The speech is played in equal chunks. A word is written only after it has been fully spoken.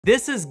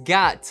This has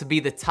got to be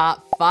the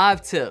top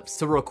 5 tips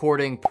to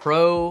recording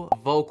pro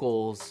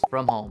vocals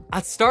from home.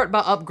 I'd start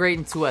by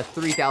upgrading to a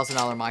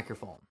 $3,000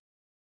 microphone.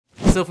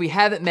 So if we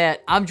haven't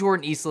met, I'm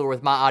Jordan Eastler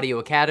with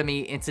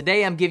MyAudioAcademy, and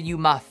today I'm giving you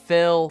my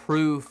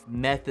fail-proof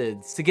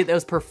methods to get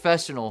those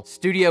professional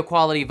studio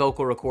quality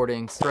vocal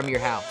recordings from your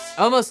house.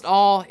 Almost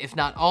all, if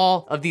not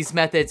all, of these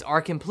methods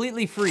are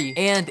completely free,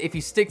 and if you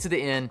stick to the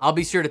end, I'll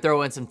be sure to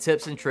throw in some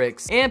tips and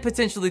tricks and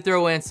potentially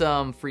throw in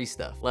some free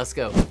stuff. Let's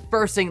go. The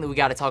first thing that we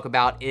gotta talk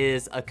about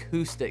is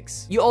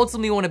acoustics. You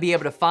ultimately wanna be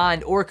able to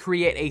find or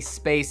create a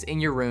space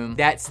in your room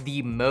that's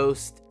the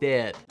most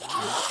dead.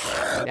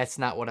 That's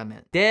not what I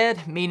meant.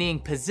 Dead meaning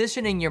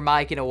positioning your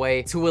mic in a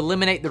way to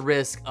eliminate the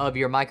risk of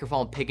your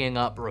microphone picking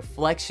up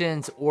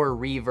reflections or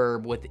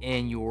reverb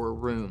within your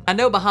room. I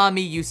know behind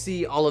me you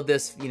see all of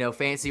this,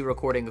 fancy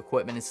recording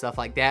equipment and stuff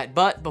like that,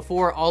 but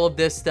before all of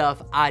this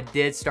stuff, I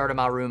did start in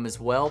my room as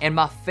well. And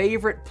my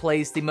favorite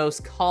place, the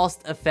most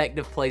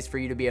cost-effective place for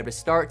you to be able to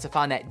start to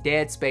find that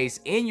dead space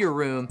in your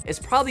room is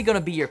probably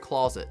gonna be your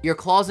closet. Your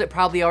closet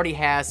probably already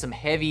has some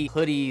heavy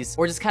hoodies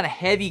or just kind of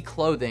heavy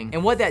clothing.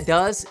 And what that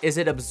does is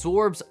it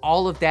absorbs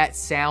all of that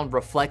sound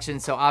reflection.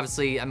 So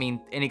obviously,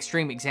 an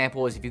extreme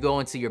example is if you go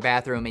into your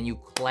bathroom and you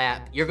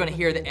clap, you're gonna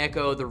hear the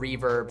echo, the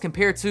reverb,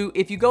 compared to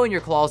if you go in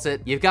your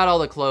closet, you've got all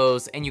the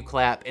clothes and you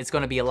clap, it's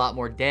gonna be a lot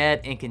more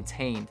dead and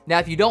contained. Now,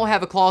 if you don't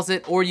have a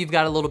closet or you've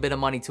got a little bit of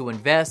money to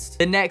invest,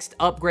 the next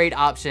upgrade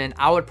option,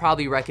 I would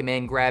probably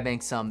recommend grabbing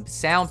some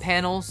sound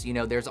panels.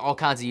 There's all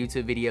kinds of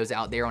YouTube videos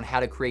out there on how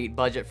to create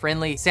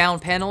budget-friendly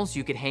sound panels.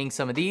 You could hang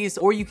some of these,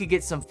 or you could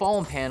get some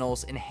foam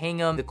panels and hang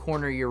them in the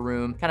corner of your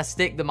room, kind of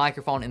stick the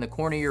microphone in the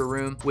corner of your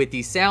room with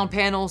these sound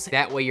panels.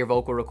 That way your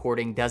vocal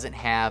recording doesn't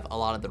have a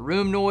lot of the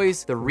room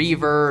noise, the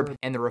reverb,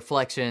 and the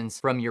reflections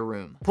from your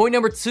room. Point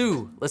number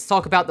 2, let's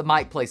talk about the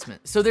mic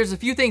placement. So there's a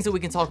few things that we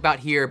can talk about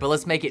here, but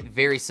let's make it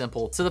very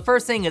simple. So the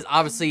first thing is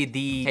obviously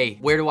hey,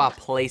 where do I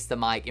place the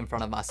mic in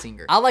front of my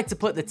singer? I like to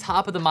put the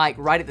top of the mic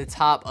right at the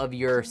top of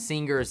your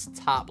singer's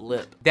top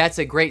lip. That's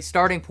a great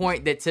starting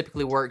point that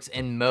typically works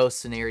in most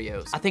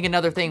scenarios. I think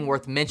another thing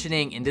worth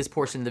mentioning in this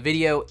portion of the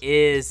video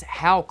is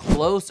how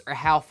close or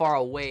how far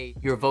away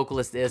your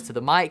vocalist is to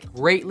the mic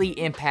greatly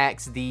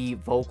impacts the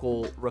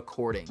vocal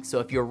recording. So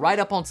if you're right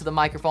up onto the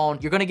microphone,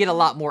 you're gonna get a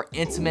lot more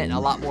intimate and a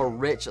lot more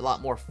rich, a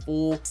lot more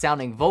full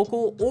sounding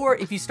vocal. Or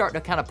if you start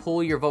to kind of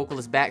pull your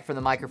vocalist back from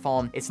the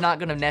microphone, it's not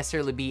gonna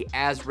necessarily be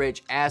as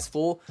rich, as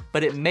full,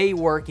 but it may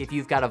work if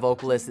you've got a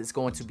vocalist that's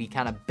going to be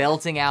kind of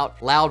belting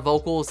out loud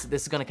vocals.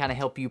 This is gonna kind of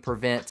help you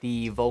prevent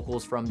the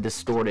vocals from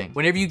distorting.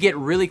 Whenever you get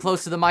really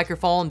close to the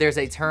microphone, there's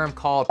a term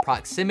called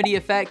proximity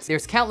effect.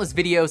 There's countless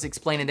videos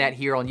explaining that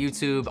here on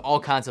YouTube, all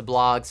kinds of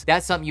blogs.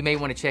 That's something you may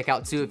want to check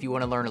out too if you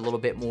want to learn a little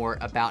bit more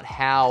about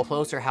how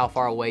close or how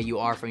far away you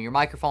are from your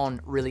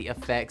microphone really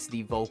affects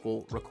the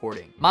vocal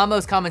recording. My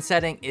most common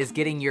setting is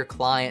getting your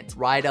client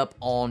right up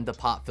on the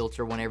pop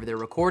filter whenever they're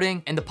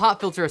recording, and the pop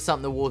filter is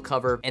something that we'll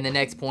cover in the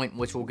next point,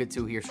 which we'll get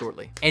to here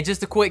shortly. And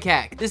just a quick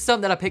hack, this is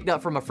something that I picked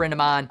up from a friend of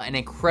mine, an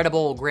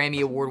incredible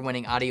Grammy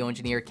award-winning audio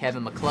engineer,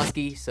 Kevin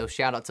McCluskey, so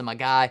shout out to my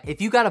guy.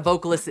 If you got a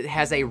vocalist that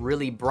has a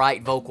really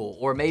bright vocal,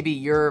 or maybe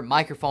your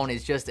microphone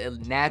is just a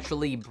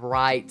naturally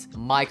bright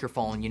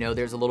microphone,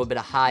 there's a little bit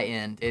of high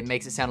end, it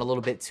makes it sound a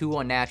little bit too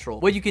unnatural.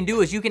 What you can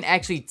do is you can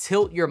actually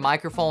tilt your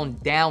microphone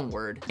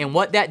downward, and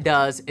what that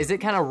does is it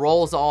kind of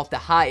rolls off the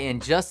high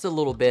end just a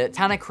little bit,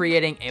 kind of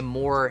creating a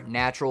more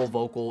natural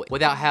vocal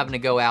without having to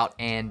go out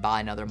and buy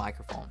another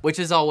microphone, which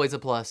is always a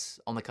plus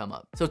on the come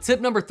up. So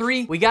tip number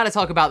 3, we got to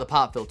talk about the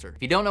pop filter.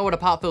 If you don't know what a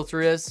pop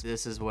filter is,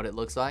 this is what it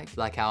looks like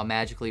how I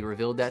magically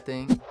revealed that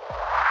thing.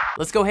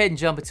 Let's go ahead and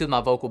jump into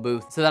my vocal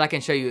booth so that I can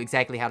show you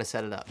exactly how to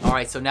set it up. All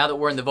right, so now that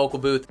we're in the vocal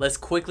booth, let's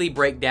quickly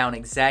break down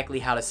exactly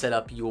how to set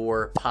up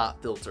your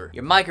pop filter.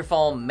 Your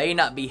microphone may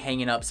not be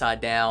hanging upside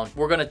down.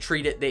 We're gonna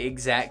treat it the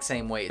exact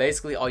same way.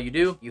 Basically, all you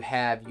do, you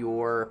have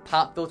your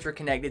pop filter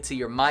connected to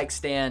your mic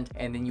stand,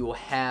 and then you will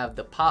have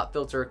the pop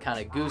filter kind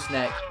of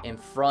gooseneck in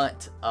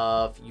front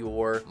of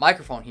your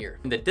microphone here.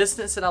 And the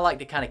distance that I like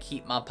to kind of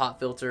keep my pop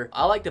filter,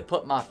 I like to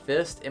put my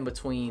fist in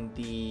between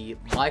the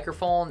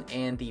microphone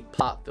and the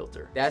pop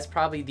filter. That's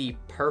probably the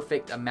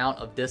perfect amount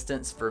of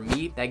distance for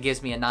me. That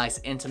gives me a nice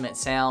intimate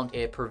sound.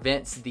 It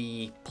prevents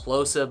the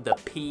plosive, the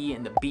P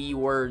and the B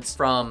words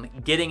from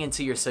getting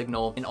into your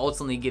signal and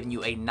ultimately giving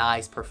you a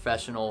nice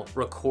professional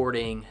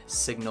recording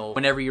signal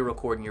whenever you're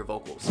recording your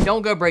vocals.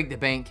 Don't go break the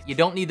bank. You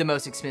don't need the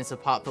most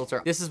expensive pop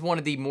filter. This is one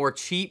of the more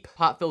cheap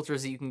pop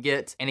filters that you can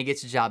get, and it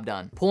gets the job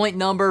done. Point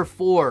number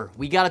 4,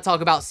 we got to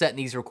talk about setting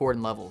these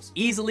recording levels.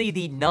 Easily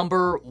the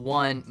number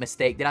 1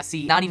 mistake that I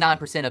see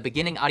 99% of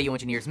beginning audio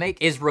engineers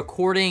make is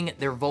recording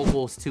their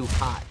vocals too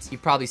hot.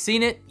 You've probably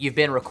seen it. You've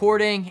been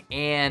recording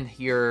and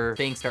your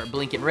things start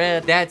blinking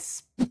red.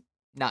 That's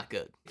not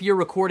good. If you're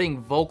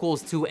recording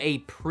vocals to a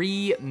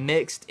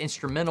pre-mixed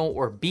instrumental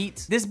or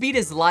beat, this beat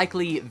is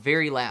likely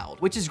very loud,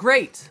 which is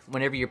great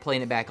whenever you're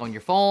playing it back on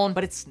your phone,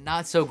 but it's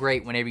not so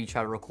great whenever you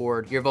try to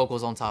record your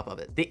vocals on top of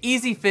it. The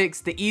easy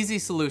fix, the easy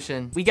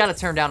solution, we gotta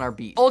turn down our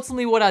beat.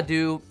 Ultimately, what I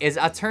do is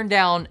I turn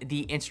down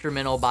the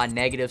instrumental by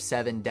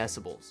 -7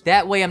 decibels.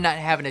 That way I'm not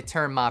having to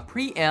turn my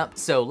preamp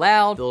so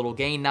loud, the little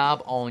gain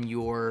knob on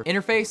your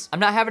interface. I'm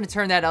not having to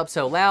turn that up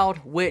so loud,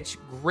 which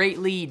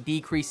greatly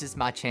decreases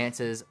my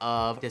chances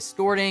of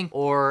distorting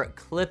or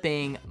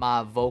clipping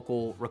my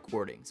vocal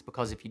recordings.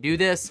 Because if you do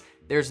this,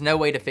 there's no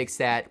way to fix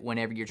that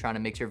whenever you're trying to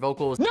mix your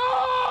vocals. No!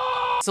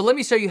 So let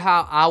me show you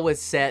how I would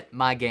set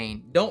my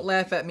gain. Don't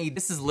laugh at me.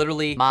 This is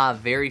literally my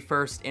very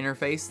first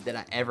interface that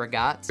I ever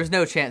got. There's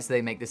no chance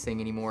they make this thing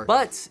anymore,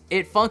 but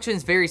it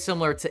functions very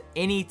similar to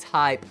any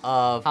type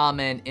of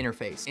common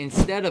interface.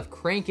 Instead of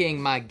cranking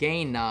my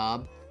gain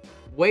knob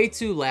way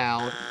too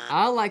loud,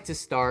 I like to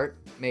start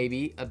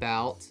maybe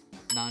about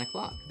 9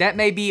 o'clock. That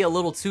may be a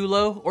little too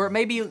low, or it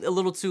may be a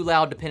little too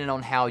loud depending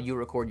on how you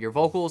record your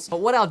vocals.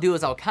 But what I'll do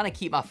is I'll kind of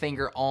keep my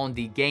finger on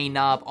the gain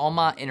knob on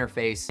my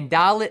interface and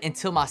dial it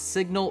until my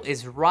signal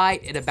is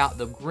right at about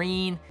the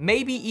green,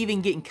 maybe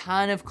even getting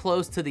kind of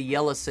close to the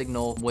yellow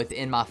signal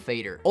within my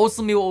fader.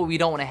 Ultimately, what we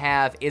don't want to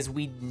have is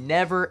we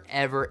never,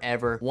 ever,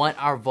 ever want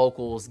our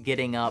vocals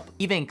getting up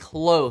even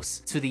close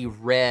to the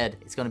red.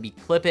 It's going to be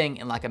clipping,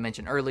 and like I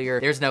mentioned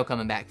earlier, there's no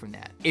coming back from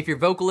that. If your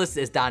vocalist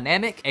is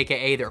dynamic,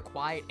 aka they're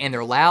quiet and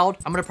they're loud,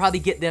 I'm gonna probably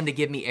get them to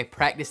give me a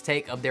practice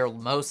take of their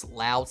most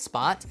loud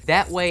spot.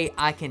 That way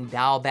I can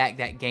dial back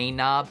that gain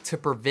knob to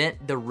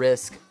prevent the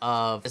risk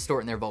of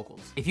distorting their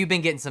vocals. If you've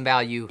been getting some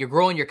value, you're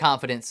growing your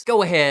confidence,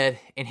 go ahead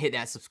and hit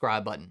that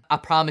subscribe button. I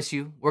promise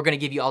you, we're gonna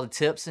give you all the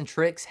tips and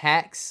tricks,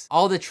 hacks,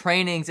 all the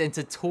trainings and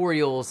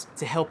tutorials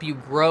to help you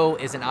grow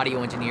as an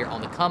audio engineer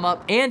on the come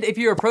up. And if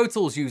you're a Pro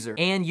Tools user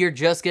and you're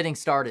just getting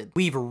started,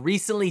 we've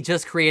recently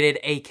just created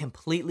a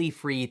completely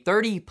free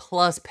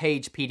 30+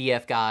 page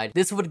PDF guide.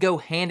 This would go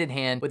hand in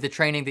hand with the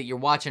training that you're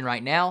watching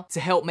right now to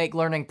help make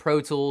learning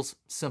Pro Tools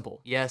simple.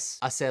 Yes,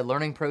 I said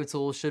learning Pro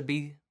Tools should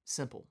be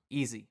simple,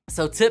 easy.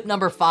 So tip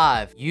number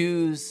 5,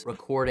 use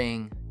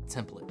recording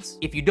templates.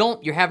 If you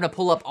don't, you're having to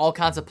pull up all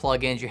kinds of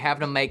plugins, you're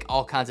having to make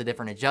all kinds of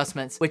different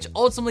adjustments, which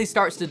ultimately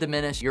starts to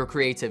diminish your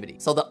creativity.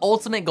 So the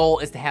ultimate goal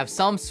is to have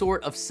some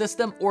sort of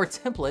system or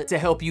template to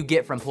help you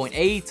get from point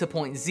A to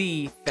point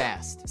Z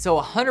fast. So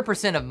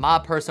 100% of my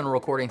personal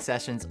recording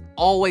sessions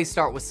always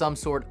start with some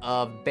sort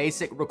of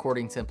basic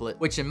recording template,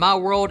 which in my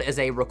world as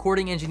a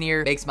recording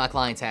engineer makes my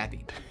clients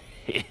happy.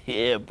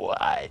 Yeah,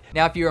 boy.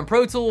 Now, if you're in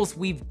Pro Tools,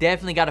 we've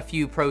definitely got a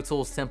few Pro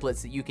Tools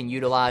templates that you can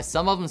utilize.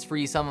 Some of them's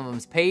free, some of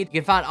them's paid. You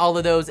can find all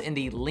of those in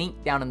the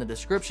link down in the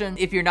description.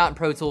 If you're not in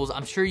Pro Tools,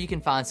 I'm sure you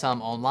can find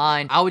some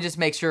online. I would just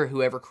make sure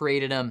whoever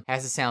created them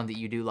has a sound that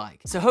you do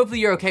like. So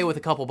hopefully you're okay with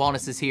a couple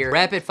bonuses here.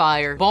 Rapid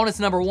fire. Bonus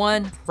number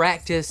 1,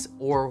 practice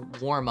or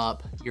warm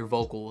up your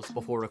vocals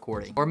before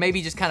recording. Or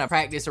maybe just kind of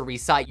practice or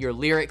recite your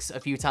lyrics a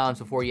few times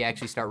before you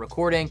actually start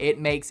recording. It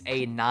makes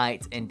a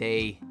night and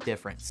day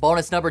difference.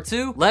 Bonus number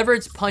 2,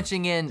 leverage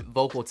punching in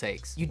vocal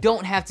takes. You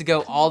don't have to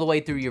go all the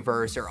way through your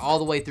verse or all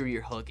the way through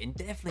your hook, and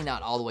definitely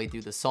not all the way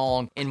through the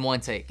song in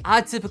one take.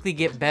 I typically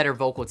get better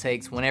vocal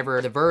takes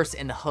whenever the verse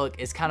and the hook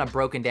is kind of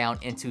broken down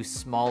into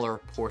smaller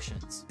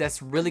portions.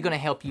 That's really gonna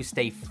help you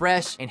stay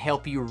fresh and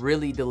help you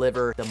really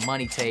deliver the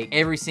money take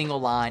every single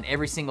line,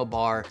 every single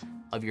bar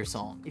of your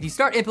song. If you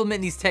start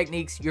implementing these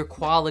techniques, your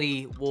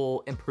quality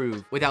will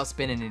improve without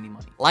spending any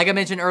money. Like I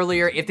mentioned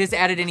earlier, if this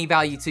added any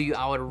value to you,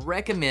 I would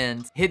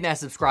recommend hitting that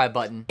subscribe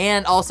button.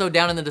 And also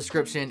down in the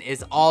description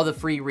is all the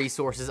free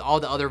resources, all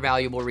the other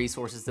valuable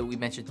resources that we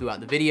mentioned throughout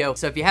the video.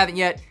 So if you haven't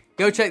yet,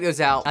 go check those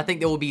out. I think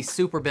they will be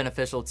super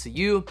beneficial to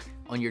you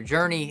on your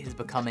journey as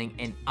becoming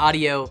an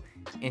audio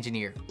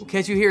engineer. We'll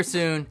catch you here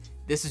soon.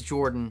 This is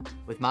Jordan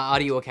with My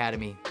Audio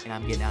Academy, and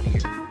I'm getting out of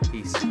here.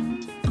 Peace.